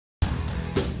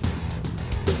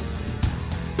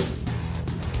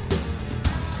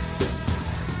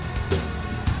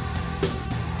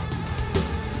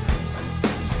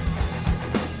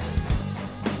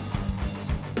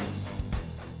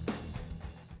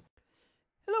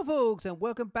Hello, folks, and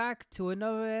welcome back to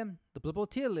another the Blood Bowl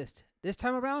tier list. This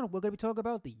time around, we're going to be talking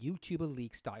about the YouTuber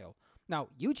League style. Now,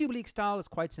 YouTuber League style is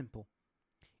quite simple.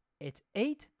 It's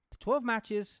 8 to 12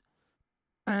 matches,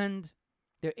 and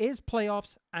there is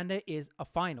playoffs, and there is a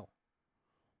final.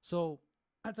 So,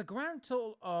 that's a grand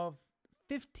total of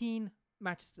 15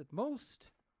 matches at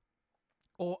most,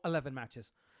 or 11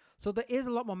 matches. So, there is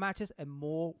a lot more matches and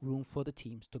more room for the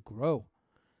teams to grow.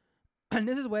 And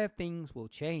this is where things will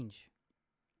change.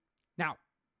 Now,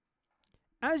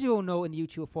 as you all know in the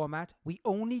YouTuber format, we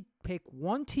only pick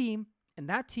one team, and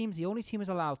that team's the only team is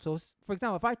allowed. So, for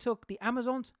example, if I took the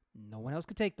Amazons, no one else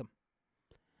could take them.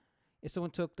 If someone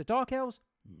took the Dark Elves,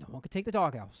 no one could take the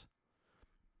Dark Elves.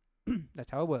 That's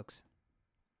how it works.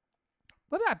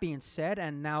 With that being said,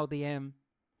 and now the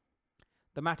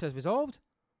matter is resolved,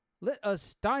 let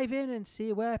us dive in and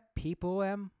see where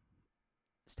people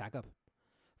stack up.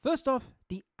 First off,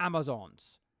 the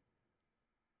Amazons.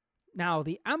 Now,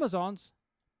 the Amazons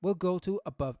will go to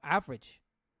above average.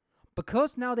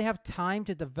 Because now they have time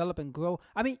to develop and grow.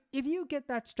 I mean, if you get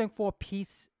that Strength 4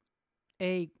 piece,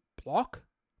 a block,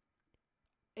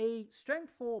 a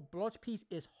Strength 4 blodge piece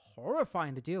is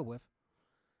horrifying to deal with.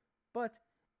 But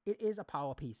it is a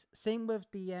power piece. Same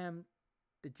with the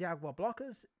Jaguar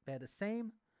blockers. They're the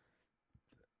same.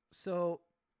 So,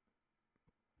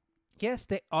 yes,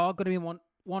 they are going to be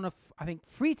one of, I think,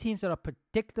 3 teams that are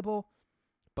predictable.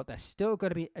 But they're still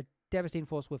going to be a devastating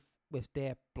force with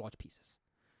their blodge pieces.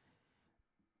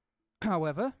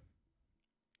 However,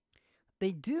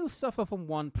 they do suffer from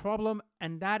one problem,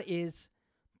 and that is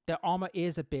their armor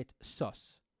is a bit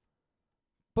sus.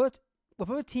 But with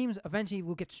other teams, eventually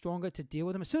will get stronger to deal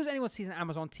with them. As soon as anyone sees an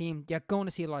Amazon team, you're going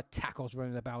to see a lot of tackles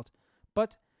running about.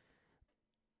 But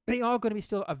they are going to be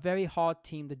still a very hard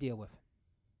team to deal with.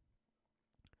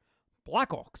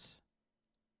 Blackhawks.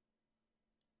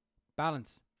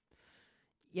 Balance.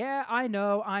 Yeah, I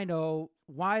know.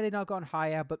 Why they not gone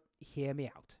higher, but hear me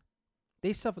out.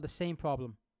 They suffer the same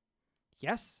problem.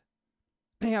 Yes,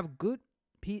 they have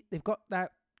they've got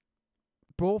that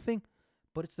brawl thing,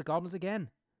 but it's the goblins again.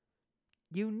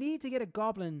 You need to get a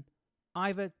goblin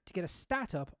either to get a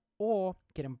stat up or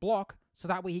get him block, so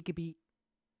that way he could be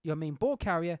your main ball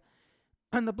carrier.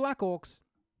 And the Blackhawks,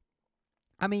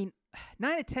 I mean,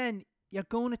 9 out of 10, you're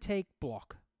going to take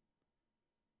block.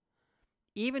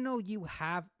 Even though you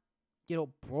have,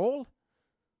 brawl,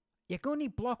 you're going to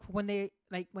need block when they're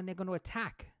going to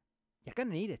attack. You're going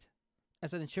to need it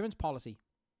as an insurance policy.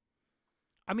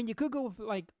 I mean, you could go with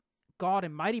guard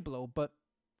and mighty blow, but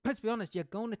let's be honest, you're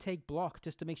going to take block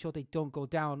just to make sure they don't go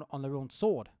down on their own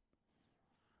sword.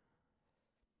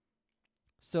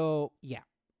 So yeah,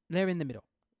 they're in the middle.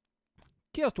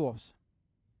 Chaos Dwarves.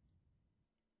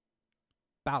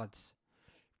 Balance.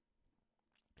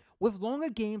 With longer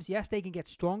games, yes, they can get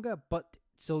stronger, but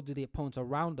so do the opponents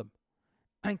around them.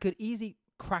 And could easily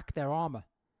crack their armor.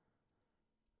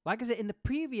 Like I said, in the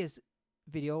previous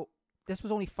video, this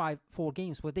was only 4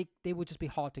 games, where they would just be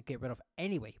hard to get rid of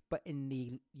anyway. But in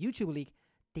the YouTuber League,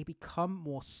 they become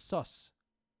more sus.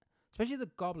 Especially the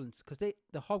goblins, because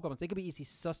the hobgoblins, they could be easily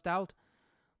sussed out.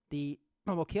 The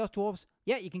Chaos Dwarves,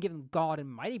 yeah, you can give them Guard and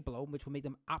Mighty Blow, which will make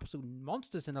them absolute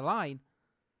monsters in a line.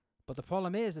 But the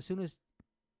problem is, as soon as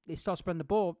they start spreading the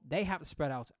ball, they have to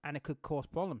spread out, and it could cause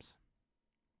problems.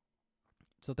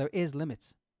 So there is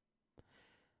limits.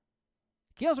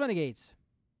 Chaos Renegades.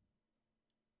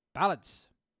 Balance.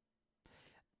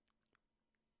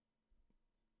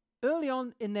 Early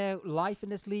on in their life in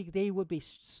this league, they would be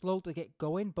slow to get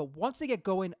going, but once they get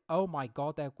going, oh my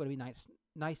god, they're going to be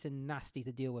nice and nasty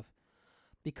to deal with.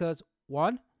 Because,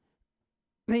 one,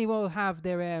 they will have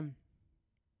their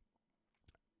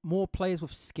more players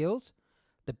with skills.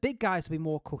 The big guys will be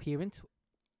more coherent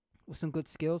with some good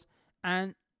skills.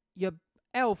 And your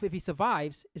elf, if he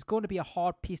survives, is going to be a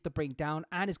hard piece to bring down,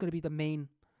 and it's going to be the main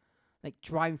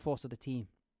driving force of the team.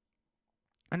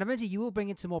 And eventually you will bring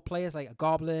in some more players like a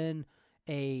goblin,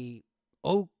 an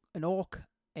orc,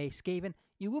 a skaven.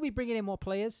 You will be bringing in more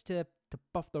players to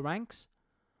buff the ranks.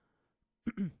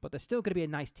 But they're still going to be a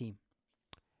nice team.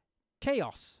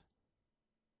 Chaos.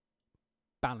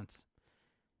 Balance.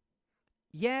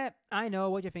 Yeah, I know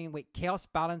what you're thinking. Wait, Chaos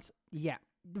Balance? Yeah.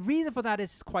 The reason for that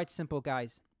is quite simple,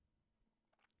 guys.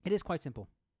 It is quite simple.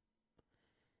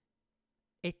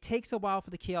 It takes a while for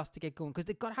the Chaos to get going, because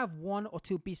they've got to have 1 or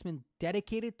 2 beastmen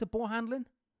dedicated to ball handling.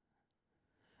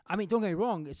 I mean, don't get me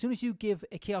wrong. As soon as you give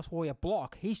a Chaos Warrior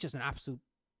block, he's just an absolute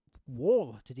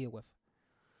wall to deal with.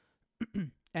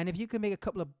 And if you can make a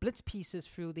couple of blitz pieces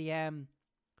through the,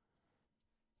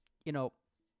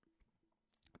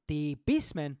 the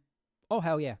beastmen, oh,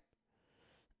 hell yeah.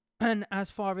 And as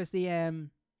far as the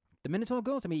the Minotaur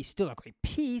goes, I mean, he's still a great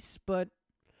piece, but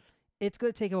it's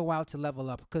going to take him a while to level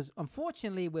up. Because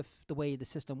unfortunately, with the way the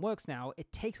system works now,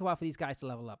 it takes a while for these guys to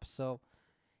level up. So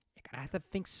you're going to have to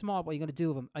think smart what you're going to do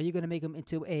with them. Are you going to make them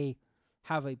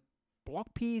have a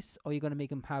block piece, or are you going to make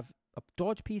them have a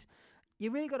dodge piece?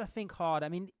 You really got to think hard. I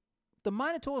mean, the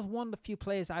Minotaur is one of the few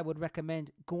players I would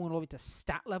recommend going over to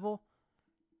stat level.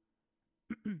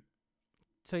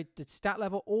 So the stat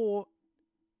level or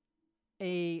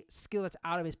a skill that's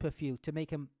out of his purview to make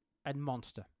him a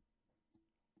monster.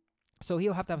 So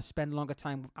he'll have to spend longer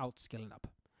time without skilling up.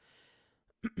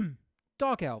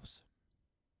 Dark Elves.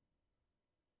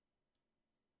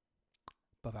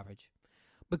 Above average.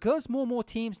 Because more and more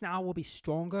teams now will be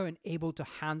stronger and able to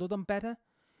handle them better,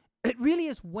 it really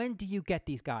is, when do you get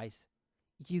these guys?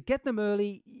 You get them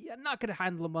early, you're not going to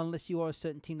handle them unless you are a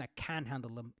certain team that can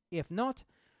handle them. If not,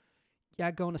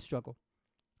 you're going to struggle.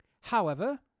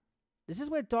 However, this is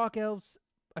where Dark Elves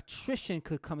attrition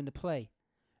could come into play.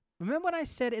 Remember what I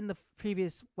said in the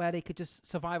previous where they could just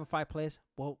survive with 5 players?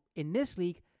 Well, in this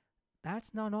league,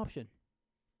 that's not an option.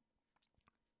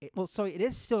 It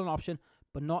is still an option,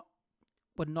 but not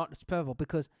preferable,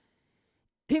 because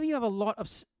if you have a lot of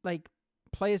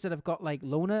players that have got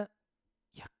loner,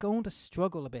 you're going to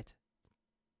struggle a bit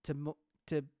to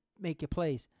make your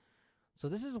plays. So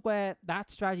this is where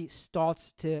that strategy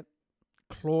starts to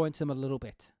claw into them a little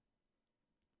bit.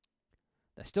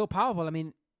 They're still powerful. I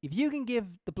mean, if you can give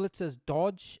the blitzers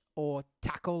dodge or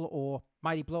tackle or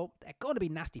mighty blow, they're going to be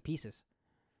nasty pieces.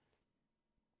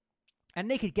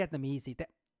 And they could get them easy.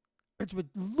 It's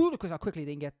ludicrous how quickly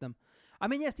they can get them. I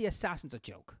mean, yes, the assassin's a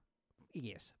joke.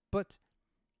 Yes. But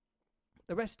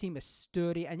the rest of the team is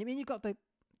sturdy. And I mean, you've got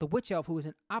the witch elf, who is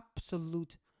an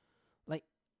absolute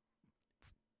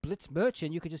blitz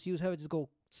merchant. You could just use her to just go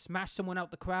smash someone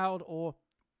out the crowd or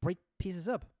break pieces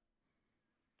up.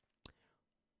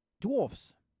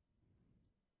 Dwarves.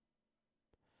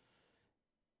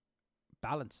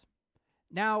 Balance.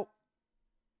 Now,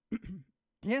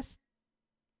 yes,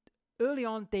 early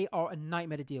on, they are a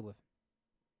nightmare to deal with.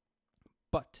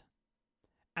 But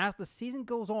as the season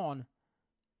goes on,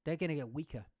 they're going to get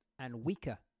weaker and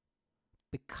weaker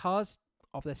because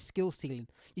of their skill ceiling.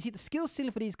 You see, the skill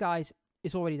ceiling for these guys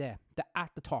is already there. They're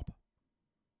at the top.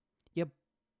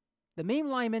 The main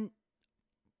lineman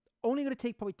only going to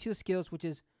take probably 2 skills, which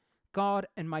is guard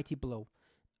and mighty blow.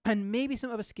 And maybe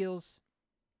some other skills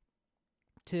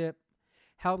to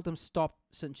help them stop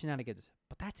certain shenanigans.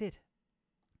 But that's it.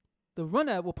 The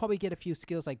runner will probably get a few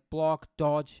skills like block,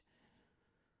 dodge.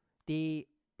 The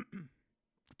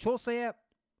Troll Slayer,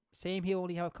 same, he'll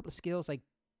only have a couple of skills like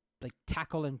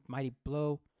tackle and mighty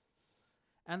blow.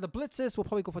 And the blitzers will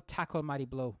probably go for tackle and mighty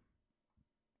blow.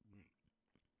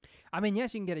 I mean,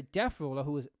 yes, you can get a Death Roller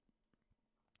who is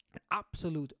an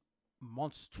absolute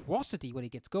monstrosity when he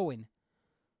gets going.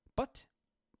 But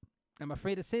I'm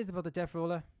afraid to say this about the Death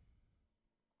Roller.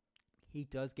 He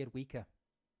does get weaker.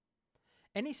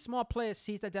 Any small player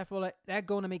sees that Death Roller, they're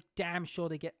going to make damn sure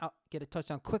they get a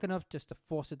touchdown quick enough just to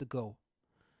force it to go.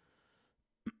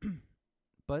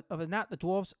 But other than that, the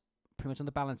Dwarves, pretty much on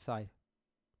the balance side.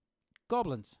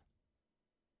 Goblins,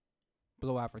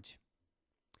 below average.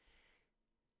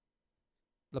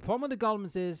 The problem with the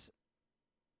Goblins is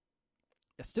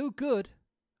they're still good,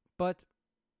 but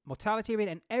mortality rate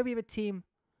and every other team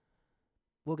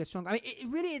will get stronger. I mean, it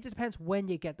really depends when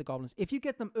you get the Goblins. If you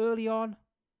get them early on,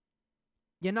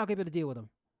 you're not going to be able to deal with them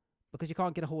because you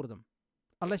can't get a hold of them.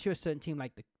 Unless you're a certain team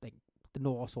like the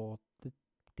Norse or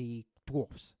the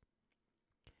Dwarfs.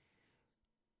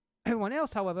 Everyone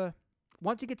else, however,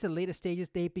 once you get to later stages,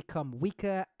 they become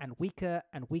weaker and weaker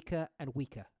and weaker and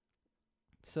weaker.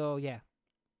 So, yeah.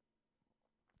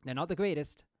 They're not the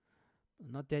greatest.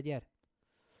 They're not dead yet.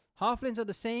 Halflings are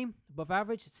the same, above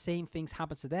average. Same things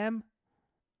happen to them.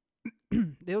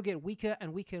 They'll get weaker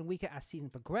and weaker and weaker as season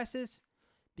progresses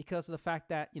because of the fact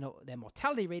that, their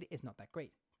mortality rate is not that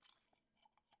great.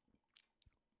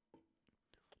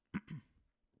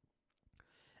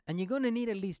 And you're going to need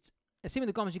at least, assuming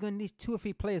the Goblins, you're going to need 2 or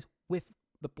 3 players with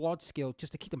the blood skill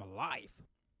just to keep them alive.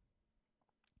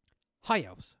 High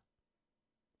Elves,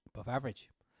 above average.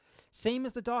 Same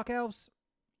as the Dark Elves,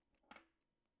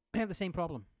 they have the same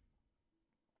problem.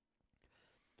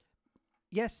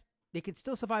 Yes, they could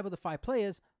still survive with the 5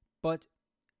 players, but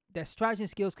their strategy and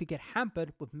skills could get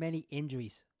hampered with many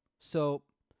injuries. So,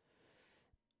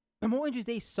 the more injuries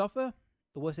they suffer,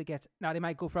 the worse it gets. Now, they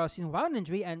might go throughout a season without an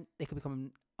injury, and they could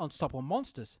become unstoppable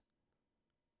monsters.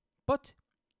 But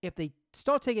if they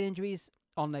start taking injuries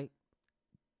on the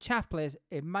chaff players,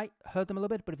 it might hurt them a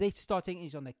little bit. But if they start taking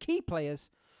injuries on the key players,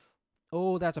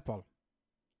 oh, that's a problem.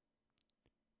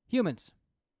 Humans,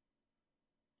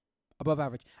 above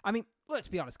average. I mean, let's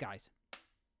be honest, guys.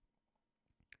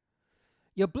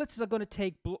 Your blitzers are going to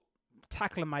take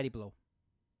tackle a mighty blow.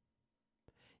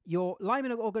 Your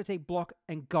linemen are all going to take block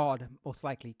and guard, most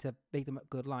likely, to make them a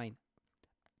good line.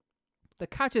 The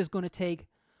catcher is going to take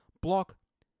block,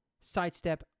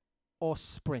 sidestep, or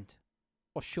sprint,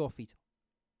 or sure feet.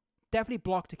 Definitely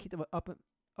block to keep them up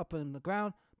on the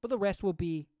ground, but the rest will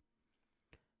be,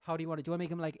 how do you want to do? I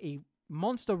make him like a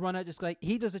monster runner, just like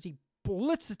he does it. He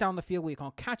blitzes down the field where you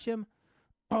can't catch him,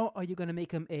 or are you going to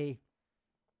make him a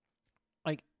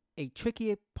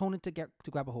tricky opponent to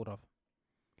grab a hold of?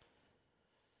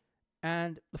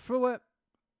 And the thrower,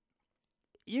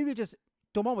 you could just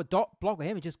don't want to block with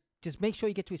him and just make sure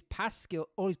you get to his pass skill,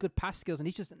 all his good pass skills, and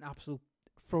he's just an absolute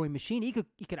throwing machine. He could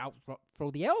out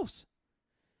throw the elves.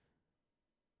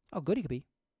 How good he could be.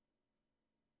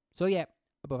 So yeah,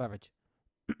 above average.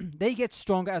 They get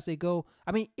stronger as they go.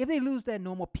 I mean, if they lose their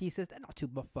normal pieces, they're not too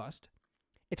fussed.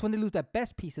 It's when they lose their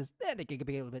best pieces, then they can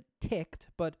be a little bit ticked,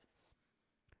 but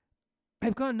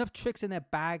they've got enough tricks in their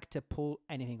bag to pull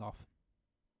anything off.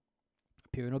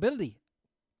 Pure nobility.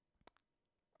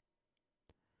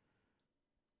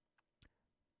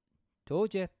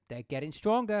 Told you, they're getting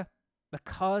stronger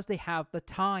because they have the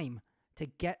time to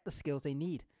get the skills they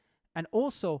need. And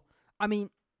also, I mean,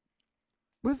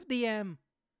 with the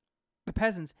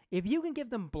peasants, if you can give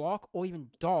them block or even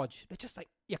dodge, they're just like,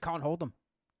 you can't hold them.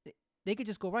 They could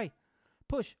just go, right,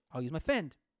 push, I'll use my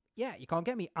fend. Yeah, you can't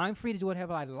get me. I'm free to do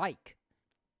whatever I like.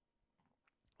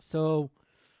 So,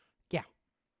 yeah.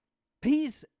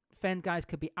 These fend guys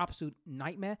could be absolute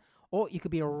nightmare. Or you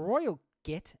could be a royal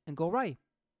git and go, right,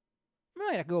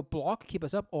 I can go block, keep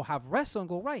us up, or have wrestle and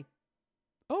go, right.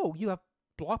 Oh, you have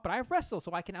block, but I have wrestle,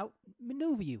 so I can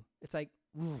outmaneuver you. It's like,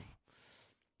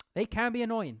 they can be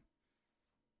annoying.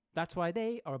 That's why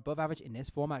they are above average in this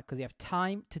format, because they have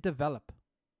time to develop.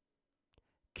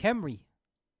 Khemri.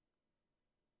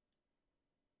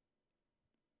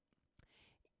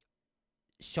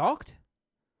 Shocked?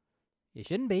 You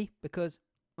shouldn't be, because,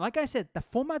 like I said, the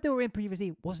format they were in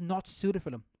previously was not suited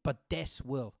for them, but this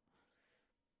will.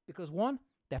 Because one,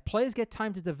 their players get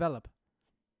time to develop.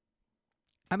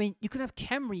 I mean, you could have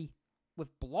Khemri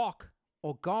with block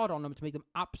or guard on them to make them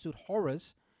absolute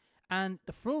horrors. And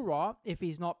the Furor, if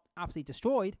he's not absolutely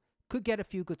destroyed, could get a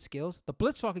few good skills. The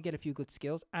Blitzrock could get a few good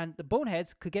skills. And the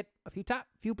Boneheads could get a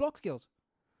few block skills.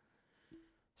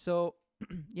 So,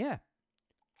 yeah.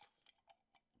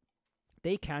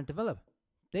 They can develop.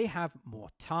 They have more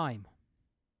time.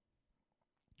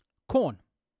 Khorne.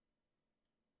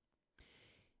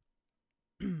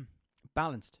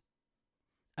 Balanced.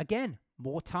 Again,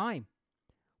 more time.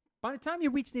 By the time you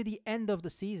reach near the end of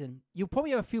the season, you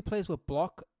probably have a few players with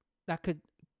block that could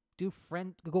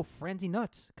go frenzy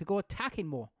nuts, could go attacking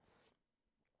more.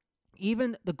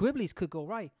 Even the Gribblies could go,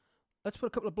 right, let's put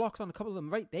a couple of blocks on a couple of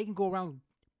them, right? They can go around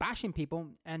bashing people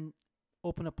and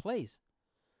open up plays.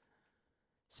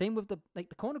 Same with the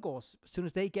Khornegors. As soon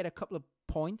as they get a couple of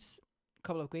points, a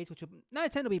couple of grades, which will now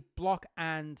tend to be block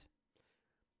and,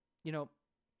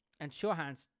 and sure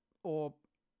hands or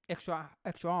extra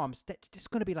arms, that's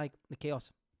just going to be like the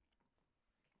chaos.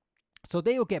 So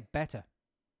they will get better.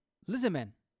 Lizardmen,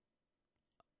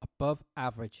 above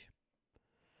average.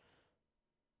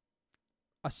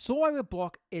 A Sauri with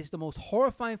block is the most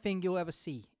horrifying thing you'll ever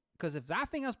see. Because if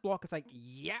that thing has block, it's like,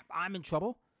 yep, I'm in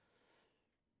trouble.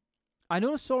 I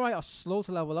know the Sauri are slow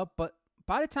to level up, but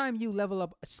by the time you level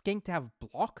up a skink to have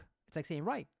block, it's like saying,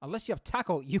 right, unless you have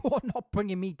tackle, you are not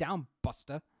bringing me down,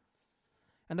 Buster.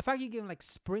 And the fact you give them like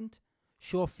sprint,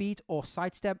 sure feet, or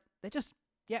sidestep, they're just,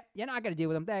 yeah, you're not going to deal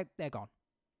with them. They're gone.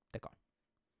 They're gone.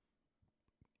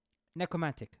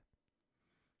 Necromantic.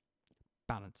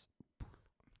 Balance.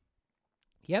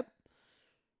 Yep.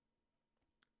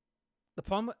 The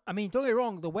problem, I mean, don't get me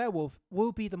wrong, the werewolf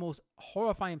will be the most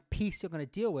horrifying piece you're going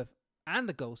to deal with, and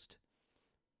the ghost.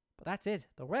 But that's it.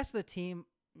 The rest of the team,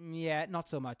 yeah, not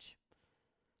so much.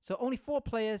 So only 4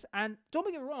 players, and don't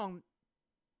get me wrong,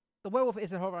 the werewolf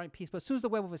is a horrifying piece, but as soon as the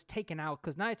werewolf is taken out,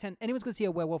 because 9 out of 10, anyone's going to see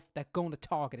a werewolf, they're going to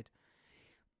target it.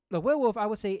 The werewolf, I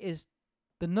would say, is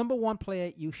the number 1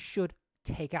 player you should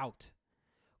take out.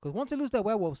 Because once they lose their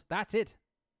werewolves, that's it.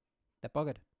 They're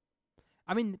buggered.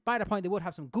 I mean, by the point, they would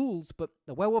have some ghouls, but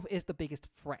the werewolf is the biggest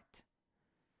threat.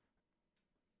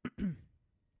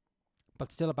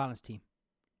 But still a balanced team.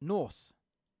 Norse.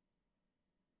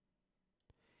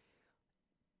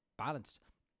 Balanced.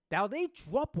 Now, they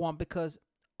drop one because,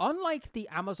 unlike the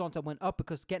Amazons that went up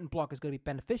because getting block is going to be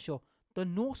beneficial, the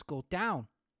Norse go down.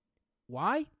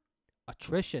 Why?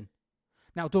 Attrition.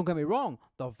 Now, don't get me wrong,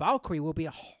 the Valkyrie will be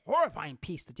a horrifying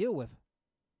piece to deal with.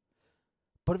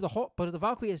 But if the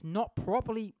Valkyrie is not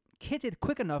properly kitted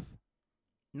quick enough,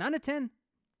 9 to 10,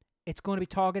 it's going to be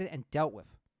targeted and dealt with.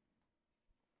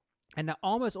 And the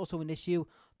armor is also an issue.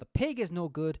 The pig is no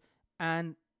good,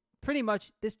 and pretty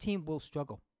much this team will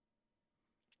struggle.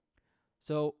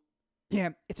 So, yeah,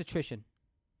 it's attrition.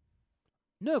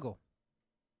 Nurgle.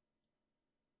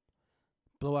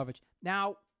 Below average.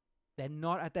 Now, they're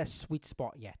not at their sweet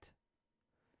spot yet.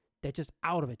 They're just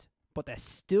out of it. But they're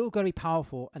still going to be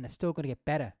powerful, and they're still going to get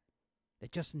better. They're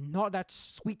just not that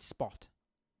sweet spot.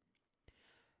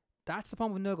 That's the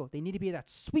problem with Nurgle. They need to be at that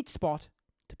sweet spot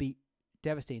to be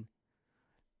devastating.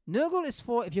 Nurgle is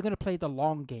for if you're going to play the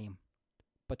long game.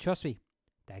 But trust me,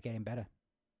 they're getting better.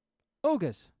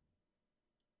 Ogres.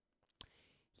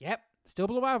 Yep, still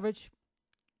below average.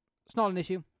 It's not an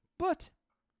issue. But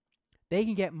they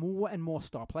can get more and more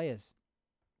star players.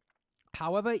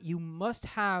 However, you must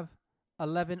have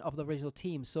 11 of the original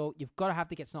team. So you've got to have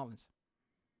to get Snotlings.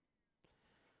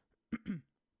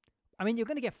 I mean, you're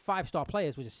going to get 5-star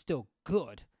players, which is still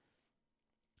good.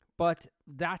 But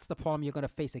that's the problem you're going to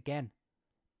face again.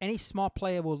 Any smart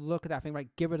player will look at that thing, right?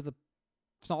 Give rid of the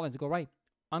Snotlings and go, right,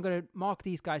 I'm going to mark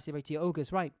these guys right to your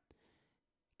Ogres, right?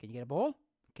 Can you get a ball?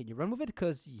 Can you run with it?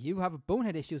 Because you have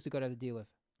bonehead issues to go to deal with.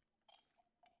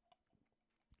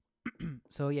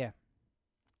 So, yeah.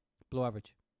 Below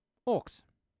average. Orcs.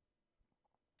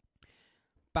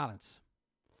 Balance.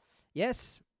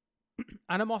 Yes,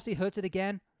 Animosity hurts it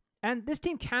again. And this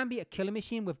team can be a killing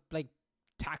machine with, like,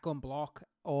 tackle and block.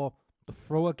 Or the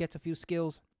thrower gets a few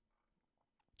skills.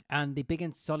 And the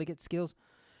Biggins solid get skills.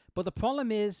 But the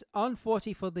problem is,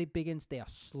 unfortunately for the Biggins, they are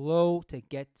slow to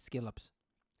get skill ups.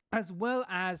 As well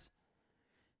as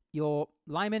your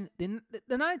linemen. The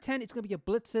 9 and 10, it's going to be your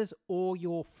blitzers or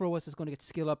your throwers is going to get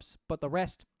skill ups. But the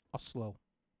rest are slow.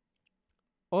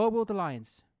 Or will the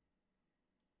Lions?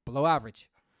 Below average.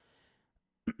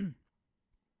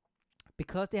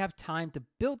 Because they have time to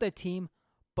build their team.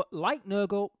 But like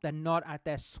Nurgle, they're not at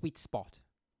their sweet spot.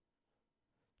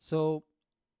 So,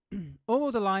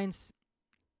 over the Lions,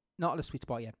 not at the sweet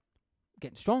spot yet.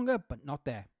 Getting stronger, but not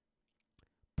there.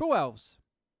 Pro Elves.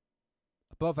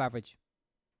 Above average.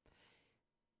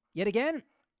 Yet again,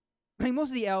 like most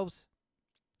of the elves,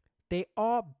 they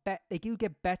do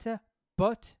get better,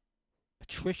 but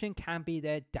attrition can be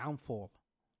their downfall.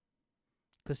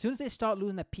 Because as soon as they start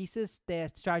losing their pieces, their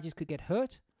strategies could get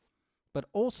hurt. But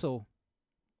also,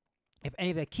 if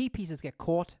any of their key pieces get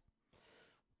caught,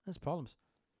 there's problems.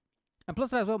 And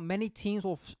plus as well, many teams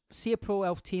will see a pro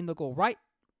elf team, they'll go, right,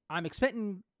 I'm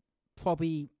expecting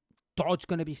probably Dodge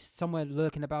going to be somewhere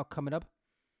lurking about coming up.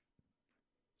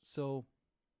 So,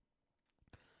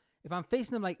 if I'm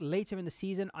facing them like later in the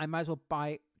season, I might as well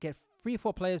get 3 or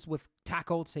 4 players with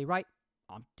tackle to say, right,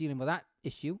 I'm dealing with that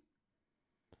issue.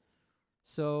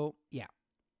 So, yeah.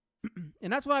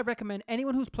 And that's why I recommend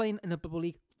anyone who's playing in a Bubble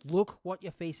League, look what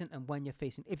you're facing and when you're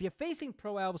facing. If you're facing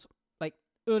pro elves like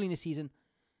early in the season,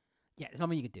 yeah, there's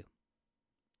nothing you could do.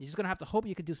 You're just going to have to hope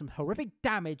you can do some horrific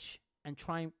damage and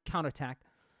try and counterattack.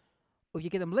 Or if you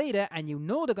get them later and you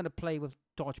know they're going to play with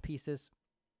dodge pieces,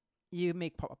 you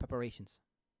make proper preparations.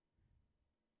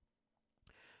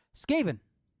 Skaven.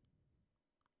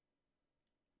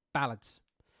 Balance.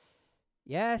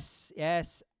 Yes,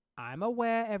 I'm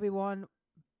aware, everyone.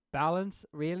 Balance,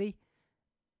 really.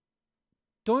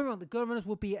 Don't get me wrong, the Governors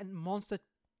will be monster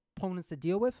opponents to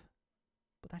deal with,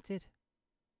 but that's it.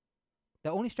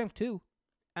 They're only strength 2.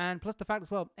 And plus the fact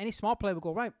as well, any smart player will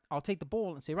go, right, I'll take the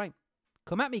ball and say, right,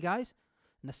 come at me, guys.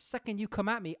 And the second you come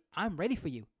at me, I'm ready for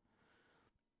you.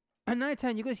 And 9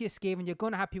 10, you're going to see a Skaven, you're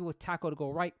going to have people with tackle to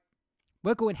go, right,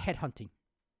 we're going headhunting.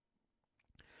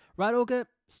 Rat Ogre,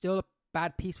 still a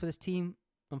bad piece for this team,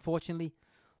 unfortunately.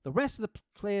 The rest of the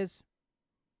players,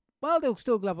 well, they'll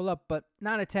still level up, but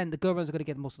 9 out of 10, the Governors are going to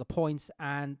get most of the points,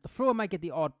 and the thrower might get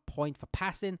the odd point for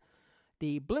passing.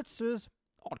 The Blitzers,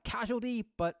 odd casualty,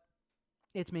 but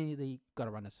it's mainly the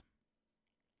gutter runners.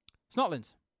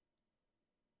 Snotlings.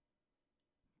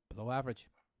 Below average.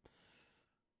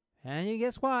 And you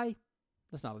guess why?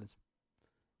 The Snotlings.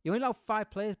 You only allow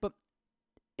 5 players, but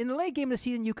in the late game of the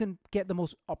season, you can get the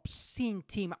most obscene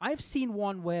team. I've seen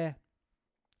one where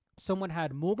someone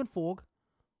had Morgan Forg,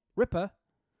 Ripper,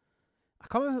 I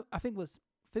can't remember, I think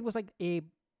it was like a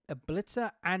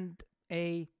blitzer and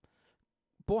a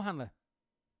ball handler.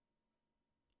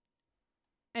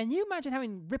 And you imagine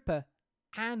having Ripper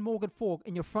and Morgan Forg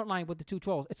in your front line with the 2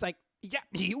 trolls. It's like, yeah,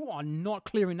 you are not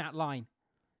clearing that line.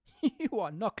 You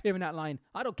are not clearing that line.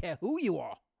 I don't care who you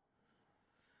are.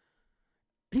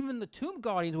 Even the Tomb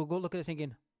Guardians will go look at this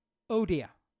thinking, oh dear.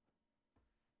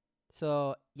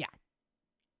 So, yeah.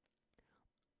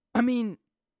 I mean,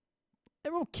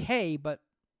 they're okay, but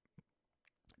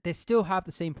they still have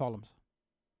the same problems.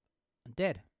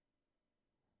 Dead.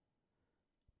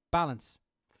 Balance.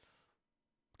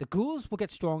 The ghouls will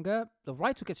get stronger, the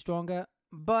rights will get stronger,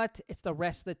 but it's the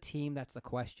rest of the team that's the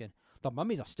question. The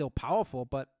mummies are still powerful,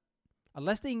 but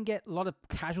unless they can get a lot of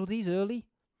casualties early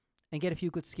and get a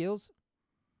few good skills,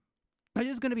 they're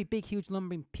just going to be big, huge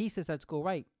lumbering pieces that go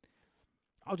right.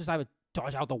 I'll just either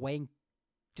dodge out the way and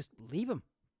just leave them.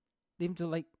 Leave them to,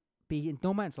 like, be in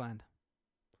no man's land.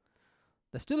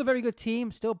 They're still a very good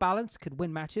team, still balanced, could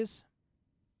win matches.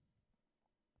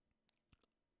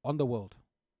 Underworld.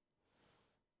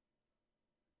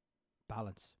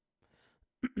 Balance.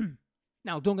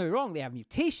 Now, don't get me wrong, they have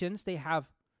mutations, they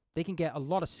can get a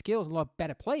lot of skills, a lot of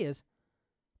better players,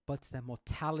 but it's their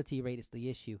mortality rate is the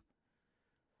issue.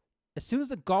 As soon as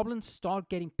the goblins start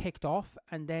getting picked off,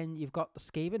 and then you've got the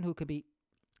Skaven who can be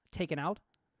taken out,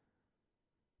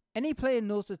 any player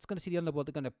knows that's going to see the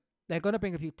Underworld, they're gonna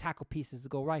bring a few tackle pieces to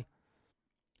go right.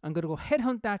 I'm gonna go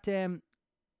headhunt that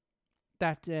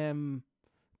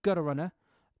gutter runner.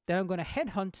 Then I'm gonna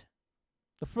headhunt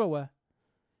the thrower,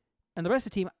 and the rest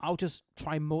of the team, I'll just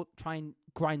try and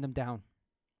grind them down.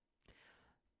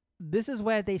 This is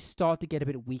where they start to get a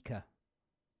bit weaker.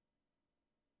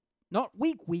 Not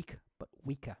weak, but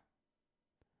weaker.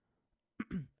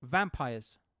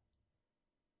 Vampires.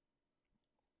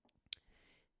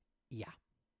 Yeah.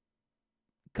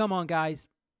 Come on, guys.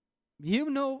 You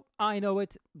know, I know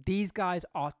it. These guys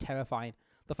are terrifying.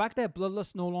 The fact they're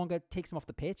bloodless no longer takes them off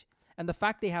the pitch, and the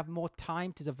fact they have more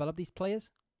time to develop these players.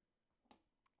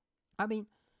 I mean,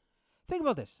 think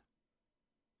about this.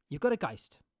 You've got a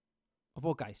Geist. A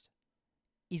Vorgeist.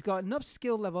 He's got enough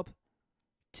skill level up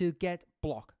to get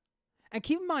block. And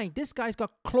keep in mind, this guy's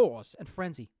got claws and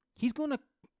frenzy. He's going to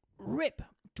rip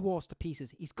dwarves to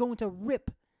pieces. He's going to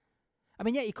rip. I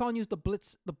mean, yeah, you can't use the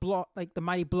blitz, the block, like the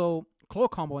mighty blow claw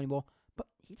combo anymore, but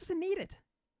he doesn't need it.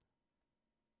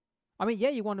 I mean, yeah,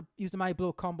 you want to use the mighty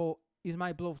blow combo, use the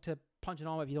mighty blow to punch an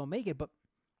armor if you don't make it, but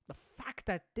the fact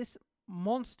that this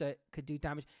monster could do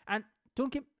damage, and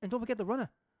don't forget the runner.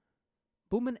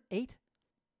 Movement 8.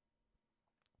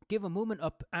 Give a movement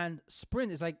up, and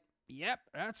sprint is like, yep,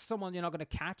 that's someone you're not going to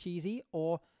catch easy,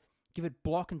 or give it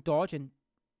block and dodge, and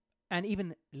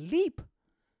even leap.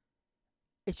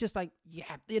 It's just like,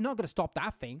 yeah, you're not going to stop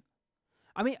that thing.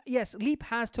 I mean, yes, leap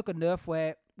has took a nerf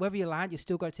where wherever you land, you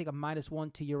still got to take a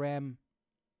 -1 to your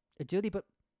agility, but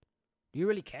do you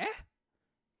really care?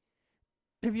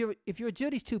 If your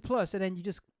agility's 2+, and then you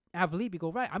just have leap, you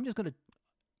go, right,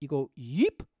 you go,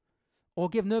 yeep, or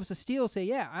give nerves of steel, say,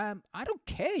 yeah, I don't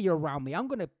care you're around me. I'm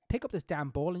going to pick up this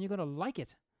damn ball, and you're going to like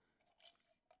it.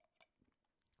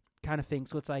 Kind of thing.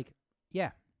 So it's like,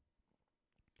 yeah.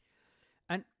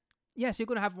 And yes, you're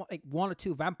going to have like 1 or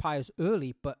 2 vampires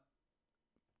early, but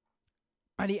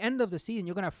at the end of the season,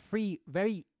 you're going to have 3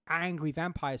 very angry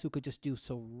vampires who could just do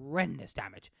horrendous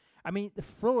damage. I mean, the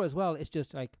thrower as well is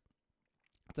just like,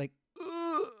 it's like,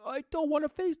 I don't want to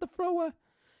face the thrower.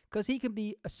 Because he can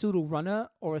be a pseudo runner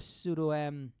or a pseudo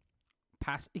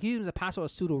pass. He can use a pass or a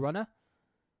pseudo runner.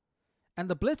 And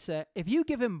the blitzer, if you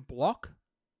give him block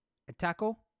and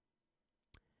tackle,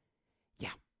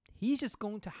 yeah, he's just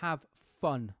going to have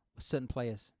fun with certain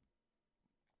players.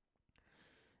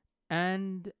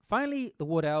 And finally, the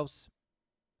Wood Elves.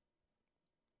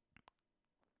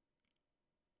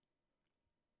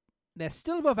 They're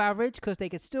still above average because they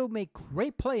could still make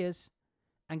great players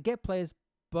and get players,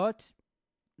 but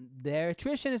their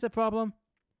attrition is a problem.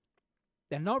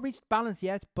 They're not reached balance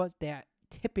yet, but they're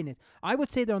tipping it. I would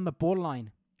say they're on the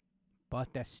borderline,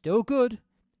 but they're still good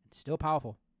and still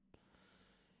powerful.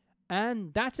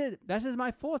 And that's it. This is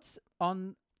my thoughts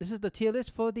on, this is the tier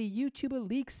list for the YouTuber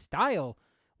League style.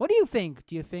 What do you think?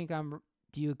 Do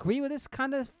you agree with this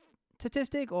kind of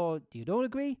statistic, or do you don't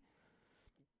agree?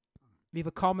 Leave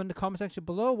a comment in the comment section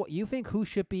below what you think, who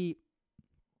should be,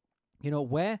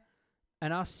 where.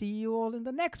 And I'll see you all in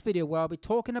the next video where I'll be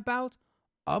talking about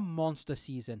a monster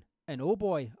season. And oh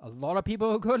boy, a lot of people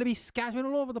are going to be scattering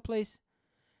all over the place.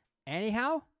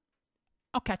 Anyhow,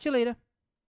 I'll catch you later.